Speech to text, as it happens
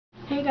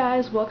Hey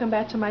guys, welcome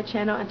back to my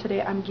channel, and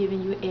today I'm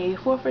giving you a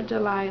 4th of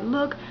July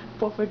look.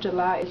 4th of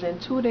July is in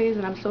 2 days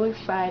and I'm so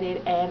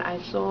excited, and I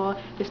saw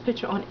this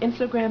picture on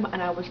Instagram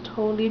and I was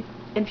totally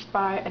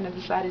inspired and I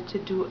decided to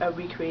do a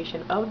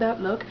recreation of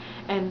that look,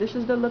 and this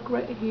is the look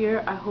right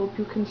here. I hope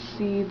you can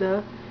see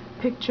the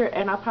picture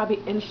and I'll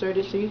probably insert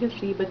it so you can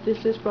see, but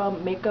this is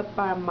from Makeup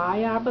by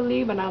Maya, I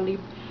believe, and I'll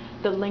leave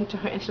the link to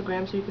her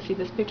Instagram so you can see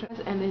this picture.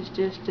 And it's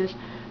just this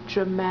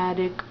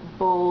dramatic,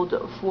 bold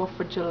 4th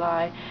of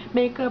July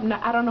makeup. Now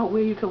I don't know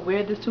where you could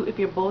wear this to. If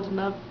you're bold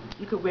enough,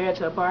 you could wear it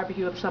to a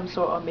barbecue of some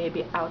sort, or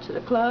maybe out to the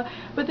club,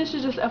 but this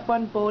is just a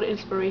fun, bold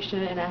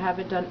inspiration, and I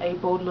haven't done a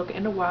bold look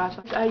in a while.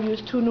 So I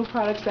used two new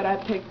products that I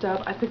picked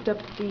up. I picked up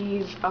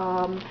these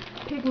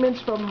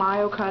pigments from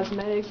Myo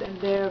Cosmetics, and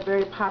they're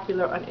very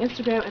popular on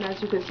Instagram, and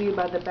as you can see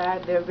by the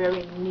bag, they're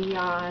very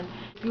neon.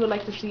 If you would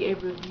like to see a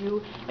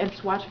review and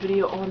swatch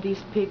video on these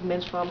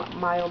pigments from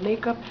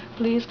Myomakeup,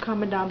 please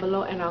comment down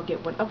below and I'll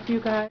get one up for you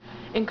guys.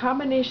 In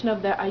combination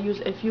of that, I use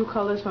a few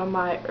colors from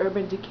my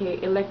Urban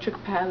Decay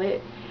Electric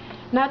palette.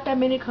 Not that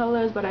many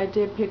colors, but I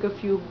did pick a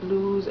few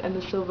blues and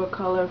the silver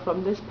color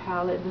from this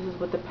palette. This is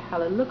what the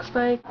palette looks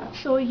like.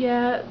 So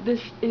yeah,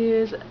 this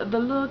is the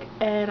look,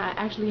 and I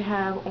actually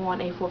have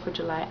on a 4th of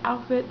July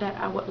outfit that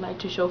I would like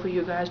to show for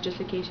you guys, just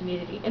in case you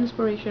need any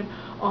inspiration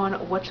on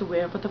what to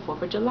wear for the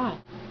 4th of July.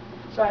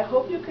 So I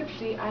hope you can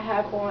see I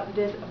have on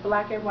this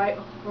black and white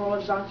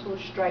horizontal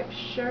striped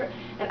shirt,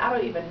 and I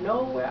don't even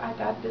know where I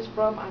got this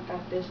from. I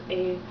got this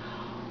a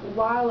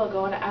while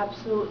ago and I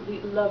absolutely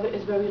love it.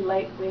 It's very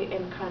lightweight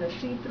and kind of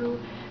see-through,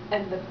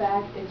 and the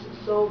back is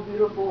so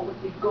beautiful with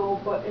the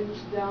gold buttons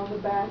down the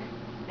back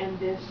and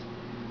this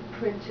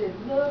printed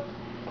look.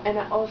 And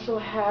I also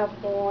have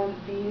on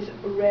these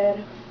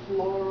red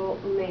floral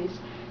lace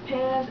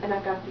pants, and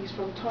I got these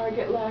from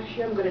Target last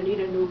year. I'm going to need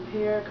a new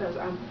pair because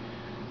I'm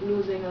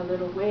losing a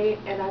little weight,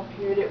 and I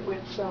paired it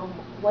with some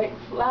white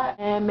flat.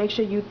 And make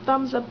sure you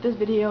thumbs up this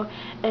video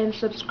and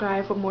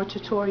subscribe for more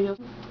tutorials.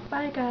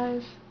 Bye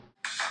guys.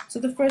 So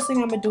the first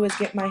thing I'm going to do is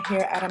get my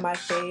hair out of my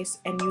face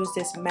and use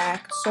this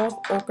MAC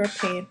Soft Ochre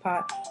paint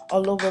pot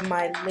all over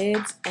my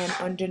lids and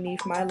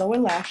underneath my lower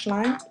lash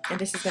line. And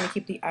this is going to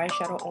keep the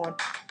eyeshadow on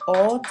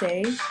all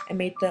day and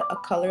make the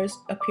colors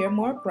appear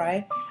more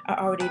bright. I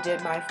already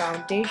did my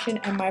foundation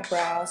and my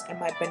brows, and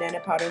my banana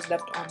powder is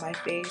left on my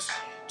face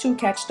to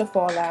catch the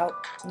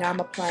fallout. Now I'm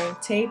applying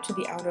tape to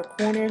the outer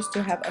corners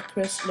to have a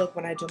crisp look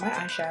when I do my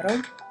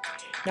eyeshadow.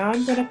 Now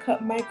I'm going to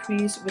cut my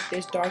crease with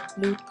this dark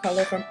blue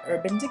color from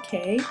Urban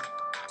Decay.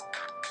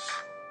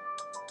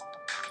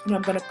 And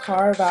I'm going to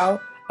carve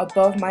out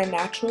above my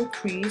natural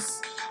crease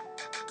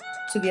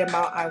to the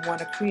amount I want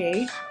to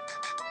create.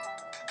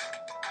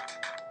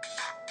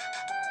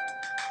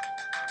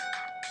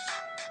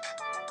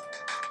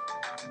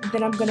 And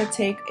then I'm going to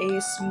take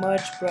a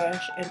smudge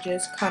brush and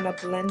just kind of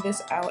blend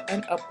this out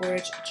and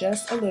upwards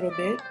just a little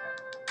bit.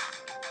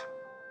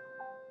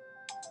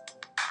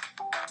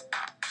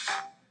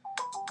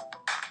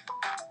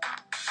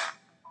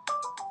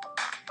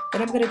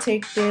 Then I'm going to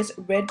take this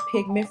red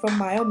pigment from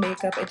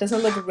Myomakeup. It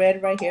doesn't look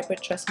red right here,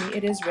 but trust me,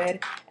 it is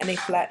red. And a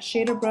flat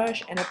shader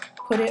brush, and I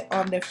put it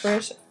on the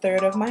first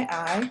third of my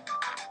eye.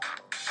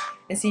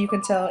 And see, you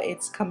can tell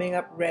it's coming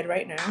up red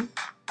right now.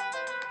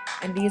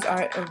 And these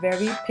are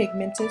very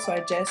pigmented, so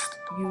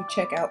you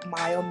check out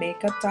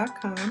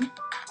myomakeup.com.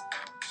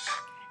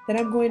 Then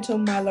I'm going to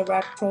my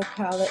Lorac Pro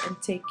palette and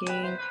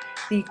taking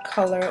the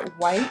color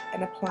white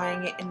and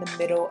applying it in the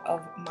middle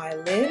of my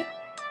lid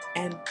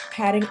and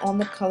patting on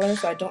the color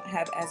so I don't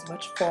have as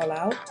much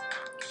fallout.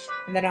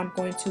 And then I'm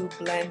going to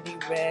blend the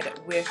red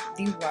with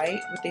the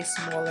white with a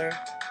smaller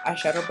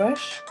eyeshadow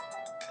brush.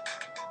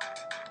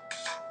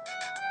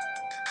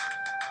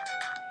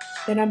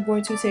 Then I'm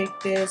going to take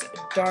this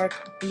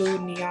dark blue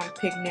neon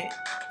pigment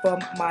from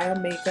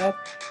Myomakeup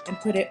and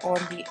put it on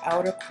the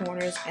outer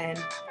corners and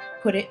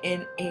put it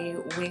in a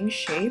wing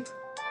shape.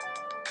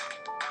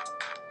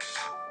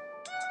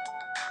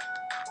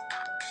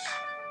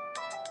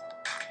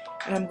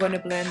 And I'm going to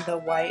blend the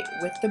white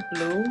with the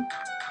blue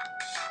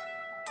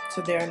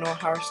so there are no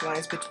harsh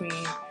lines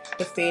between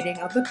the fading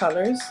of the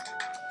colors.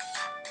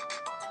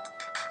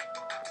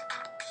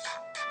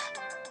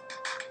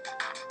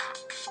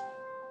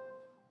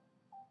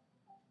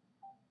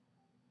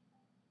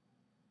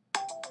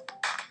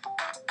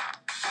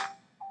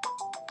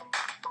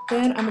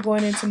 Then I'm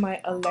going into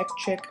my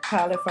electric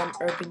palette from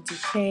Urban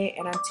Decay,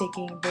 and I'm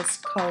taking this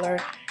color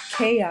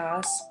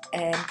Chaos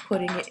and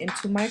putting it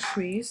into my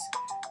crease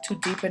to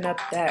deepen up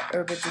that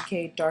Urban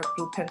Decay dark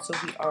blue pencil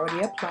we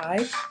already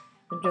applied.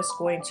 I'm just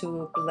going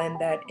to blend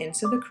that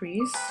into the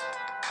crease.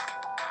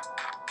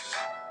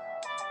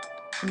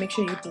 And make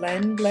sure you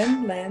blend,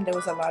 blend, blend. There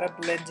was a lot of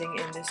blending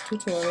in this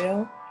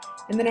tutorial.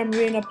 And then I'm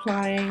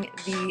reapplying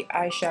the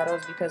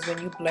eyeshadows because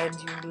when you blend,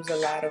 you lose a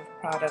lot of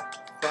product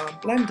from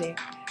blending.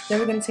 Then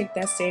we're going to take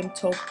that same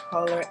taupe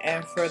color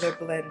and further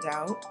blend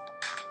out.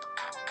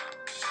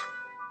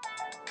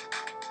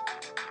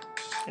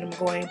 And I'm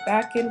going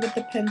back in with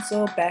the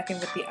pencil, back in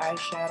with the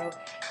eyeshadow,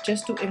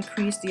 just to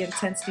increase the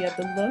intensity of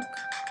the look.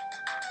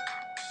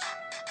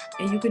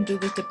 And you can do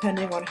this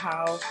depending on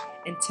how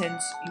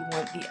intense you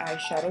want the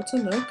eyeshadow to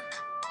look.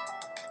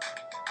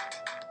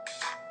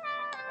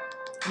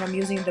 And I'm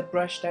using the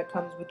brush that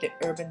comes with the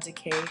Urban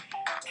Decay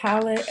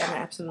palette, and I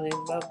absolutely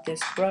love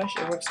this brush.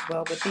 It works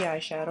well with the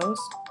eyeshadows.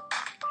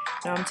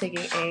 Now I'm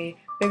taking a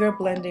bigger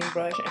blending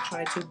brush and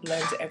trying to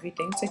blend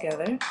everything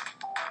together.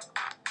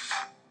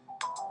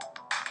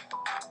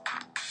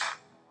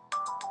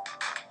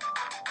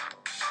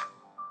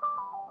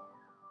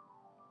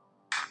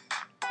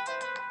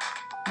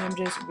 I'm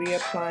just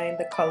reapplying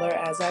the color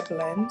as I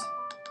blend.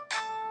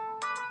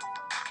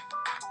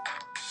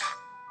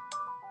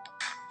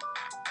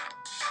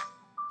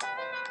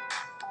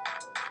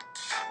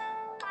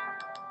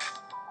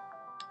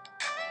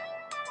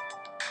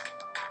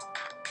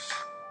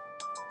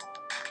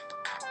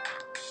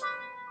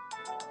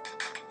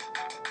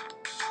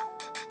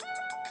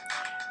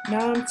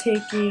 Now I'm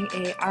taking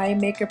a eye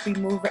makeup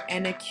remover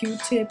and a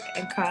Q-tip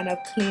and kind of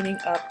cleaning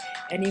up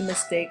any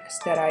mistakes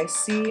that I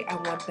see. I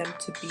want them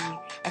to be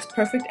as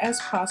perfect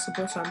as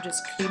possible, so I'm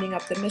just cleaning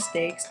up the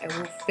mistakes, and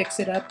we'll fix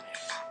it up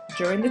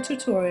during the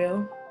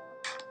tutorial.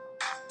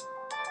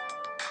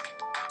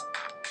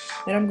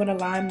 Then I'm going to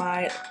line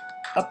my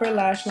upper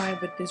lash line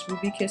with this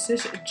Ruby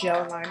Kisses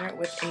gel liner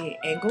with a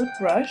angled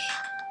brush.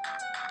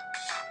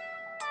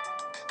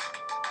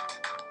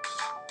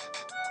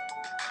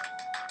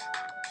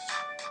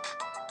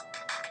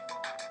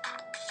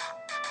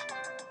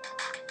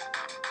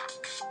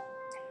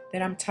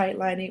 Then I'm tight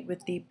lining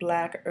with the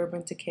black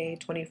Urban Decay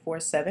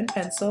 24/7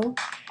 pencil,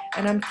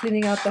 and I'm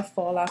cleaning out the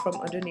fallout from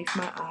underneath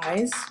my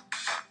eyes.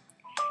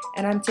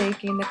 And I'm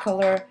taking the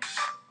color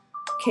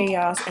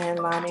Chaos and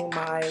lining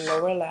my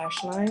lower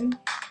lash line.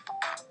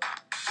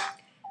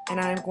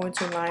 And I'm going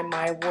to line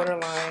my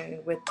waterline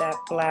with that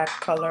black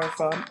color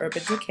from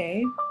Urban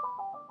Decay.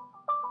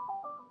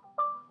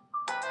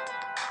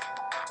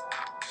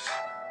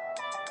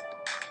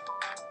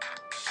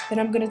 Then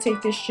I'm going to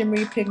take this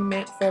shimmery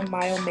pigment from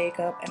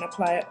Myomakeup and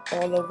apply it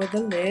all over the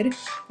lid. And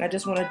I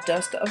just want a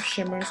dust of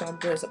shimmer, so I'm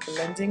just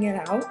blending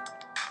it out.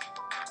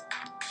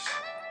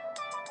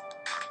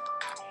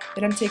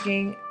 Then I'm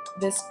taking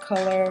this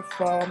color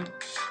from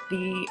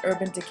the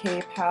Urban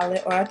Decay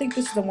palette, or I think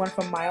this is the one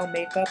from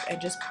Myomakeup, and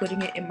just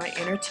putting it in my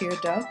inner tear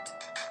duct.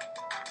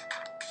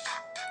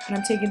 And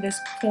I'm taking this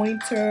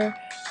pointer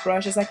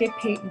brush, it's like a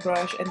paint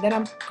brush, and then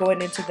I'm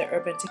going into the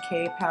Urban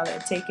Decay palette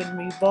and taking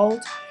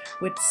Revolt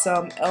with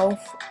some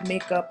e.l.f.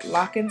 makeup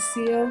lock and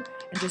seal,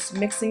 and just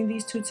mixing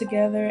these two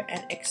together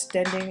and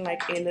extending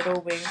like a little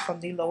wing from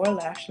the lower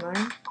lash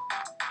line.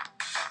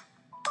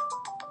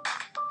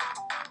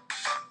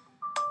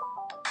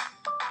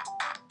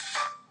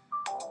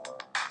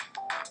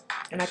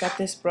 And I got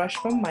this brush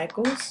from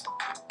Michaels.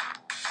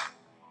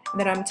 And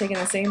then I'm taking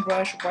the same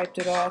brush, wiped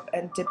it off,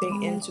 and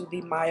dipping into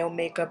the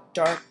Myomakeup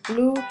dark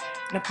blue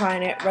and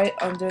applying it right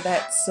under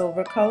that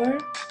silver color,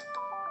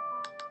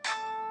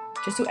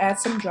 just to add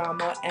some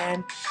drama,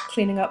 and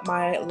cleaning up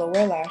my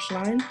lower lash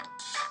line.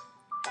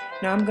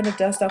 Now I'm going to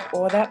dust off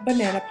all that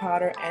banana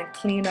powder and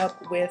clean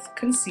up with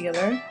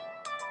concealer.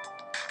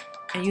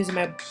 And using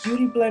my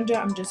beauty blender,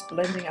 I'm just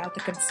blending out the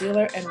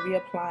concealer and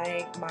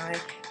reapplying my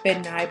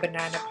Nye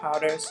Banana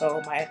Powder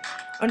so my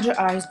under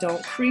eyes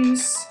don't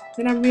crease.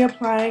 Then I'm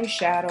reapplying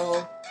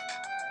shadow.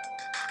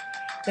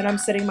 Then I'm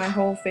setting my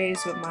whole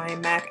face with my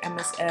MAC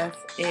MSF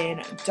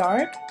in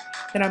dark.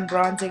 Then I'm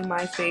bronzing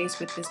my face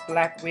with this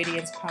black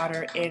radiance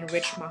powder in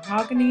rich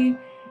mahogany.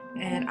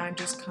 And I'm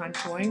just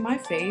contouring my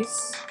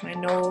face, my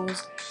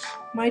nose,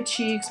 my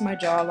cheeks, my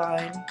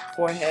jawline,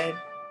 forehead.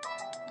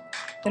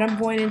 Then I'm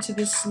going into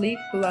this sleek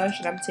blush,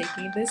 and I'm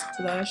taking this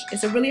blush.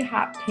 It's a really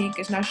hot pink.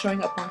 It's not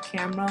showing up on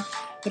camera,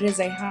 but it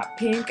is a hot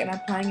pink, and I'm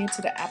applying it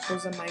to the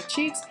apples of my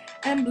cheeks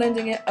and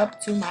blending it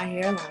up to my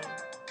hairline.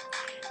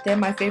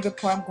 Then my favorite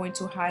part, I'm going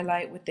to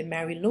highlight with the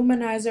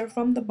Mary-lou-manizer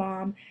from the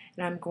Balm,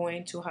 and I'm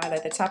going to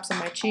highlight the tops of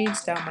my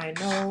cheeks, down my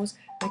nose,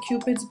 my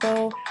cupid's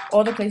bow,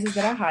 all the places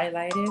that I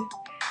highlighted.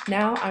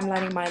 Now I'm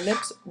lining my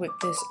lips with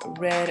this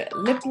red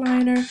lip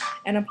liner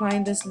and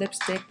applying this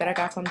lipstick that I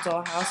got from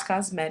Dollhouse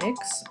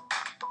Cosmetics.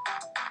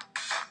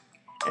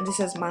 And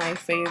this is my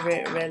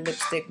favorite red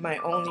lipstick, my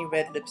only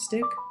red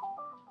lipstick.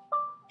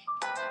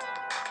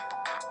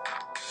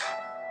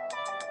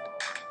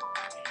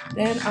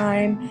 Then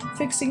I'm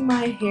fixing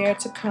my hair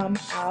to come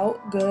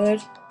out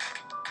good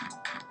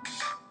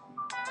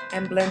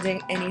and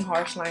blending any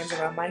harsh lines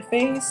around my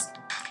face.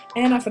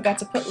 And I forgot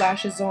to put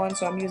lashes on,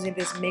 so I'm using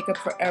this Makeup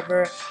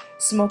Forever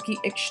Smokey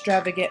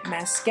Extravagant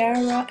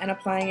Mascara and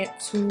applying it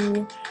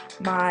to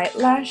my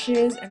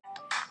lashes.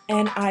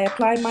 And I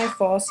applied my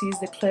falsies.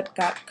 The clip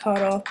got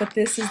cut off, but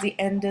this is the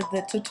end of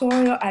the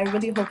tutorial. I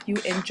really hope you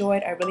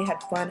enjoyed. I really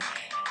had fun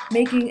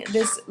making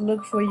this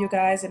look for you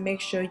guys, and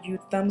make sure you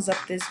thumbs up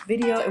this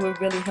video. It will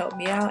really help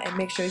me out, and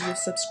make sure you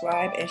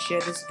subscribe and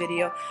share this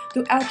video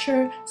throughout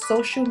your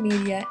social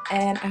media.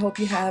 And I hope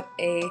you have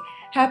a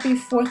happy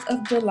 4th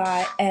of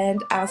July,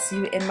 and I'll see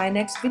you in my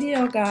next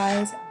video,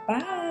 guys.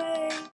 Bye.